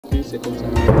Oui, c'est comme ça.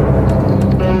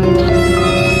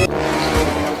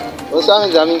 Bonsoir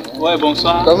mes amis. Ouais,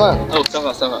 bonsoir. Comment? Oh, ça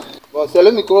va, ça va. Bon, c'est le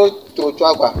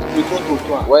micro-trottoir quoi.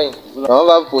 Micro-trottoir. Oui. On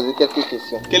va vous poser quelques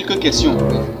questions. Quelques questions.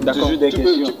 D'accord.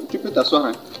 Tu peux t'asseoir,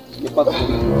 hein. Il n'y a pas de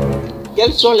problème.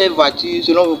 Quelles sont les voitures,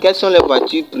 selon vous, quelles sont les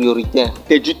voitures prioritaires?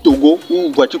 T'es du Togo ou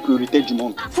voiture prioritaire du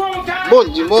monde? Bon,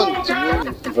 du monde.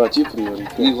 Voiture prioritaire.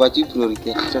 Oui, voiture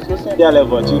prioritaire. Il y a les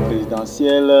voitures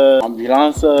présidentielles,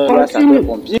 ambulances, là,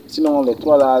 sapeurs-pompiers. Sinon, les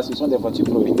trois là, ce sont des voitures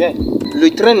prioritaires. Le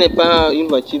train n'est pas une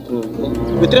voiture prioritaire.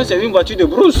 Le train, c'est une voiture de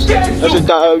brousse. Est-ce que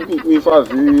tu as une fois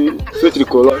vu ce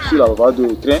tricolore sur la voie de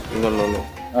train? Non, non, non.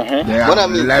 Mon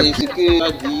ami, c'est ce que tu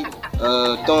as dit.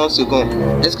 Ton second,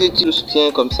 est-ce que tu le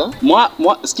soutiens comme ça? Moi,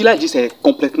 ce qu'il a dit, c'est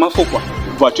complètement faux, quoi.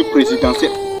 Voiture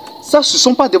présidentielle. Ça, ce ne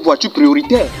sont pas des voitures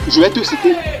prioritaires. Je vais te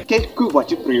citer quelques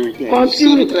voitures prioritaires.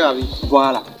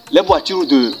 Voilà. Les voitures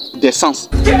d'essence.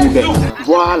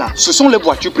 Voilà. Ce sont les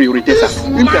voitures prioritaires, ça.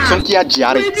 Une personne qui a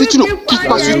diarrhée. Si tu ne quittes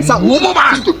pas sur ça,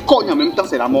 tu te cognes en même temps,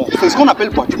 c'est la mort. C'est ce qu'on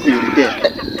appelle voiture prioritaire.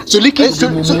 Celui qui... Attends.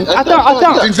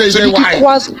 Celui qui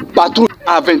croise patrouille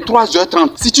à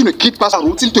 23h30. Si tu ne quittes pas sa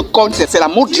route, s'il te cogne, c'est la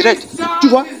mort directe. Tu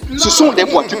vois? Ce sont des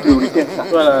voitures prioritaires, ça.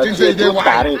 Voilà, tu es trop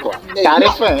taré, quoi. Taré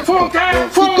fin.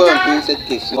 Quittons un peu cette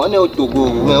question. On est au Togo,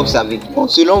 vous savez. Bon,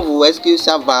 selon vous, est-ce que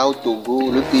ça va au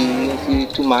Togo, le pays, est-ce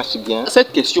que tout marche bien?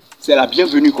 Cette question, c'est la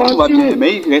bienvenue, quoi. Tu vois bien,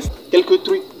 mais il reste quelques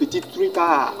trucs, petits trucs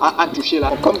à toucher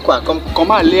là. Comme quoi?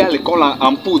 Comment aller à l'école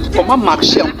en poudre? Comment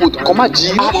marcher en poudre? Comment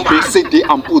dire A, B, C, D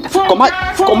en poudre?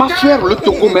 Comment faire le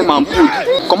Togo même en poudre?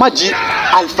 Comment dire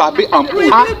alphabet en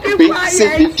poudre? A, B,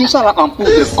 C, D, tout ça là en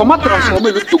poudre. Comment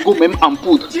transformer le Togo même en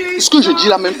poudre? Ce que je dis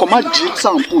là même, comment dire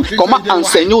ça en poudre? Comment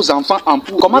enseigner aux enfants en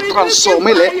poudre? Comment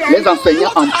transformer les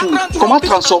enseignants en poudre? Comment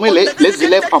transformer les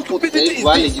élèves en poudre?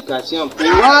 Voilà l'éducation en poudre.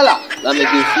 Voilà. La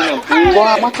médecine en poudre.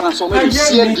 Voilà. Comment transformer le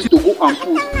ciel du Togo en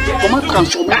poudre? Comment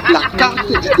transformer la carte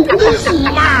du Togo en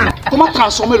poudre? Comment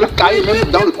transformer le cahier même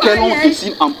dans lequel on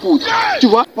dessine en poudre? Tu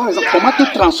vois? Par exemple, comment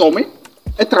te transformer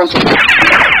et transformer.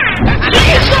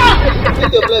 S'il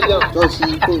te plaît, viens. Toi aussi,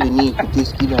 il faut venir écouter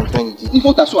ce qu'il est en train de dire. Il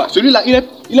faut t'asseoir. Celui-là, il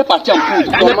est parti en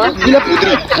poudre. Il est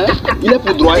poudré. Hein? Il est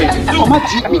poudroyé. Comment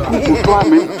dire micro pour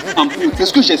toi-même en poudre? C'est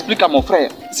ce que j'explique à mon frère.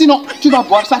 Sinon, tu vas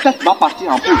voir, sa tête va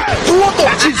partir en poudre.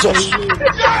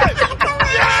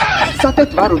 Sa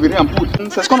tête va revenir en poudre.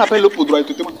 C'est ce qu'on appelle le poudroyé.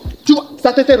 Tu vois,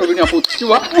 sa tête est revenue en poudre. Tu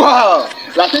vois? Waouh!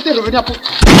 La tête est revenue en poudre.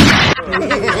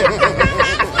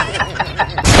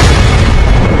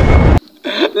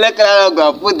 Le crâne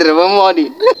va poudre, vraiment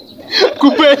dit.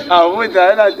 Coupé. Ah oui,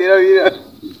 t'as un intérêt.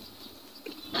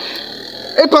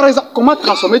 Et par exemple, comment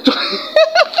transformer tout?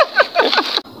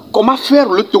 Comment faire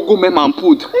le Togo même en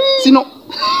poudre? Sinon,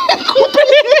 coupé.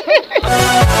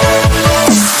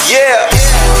 Yeah.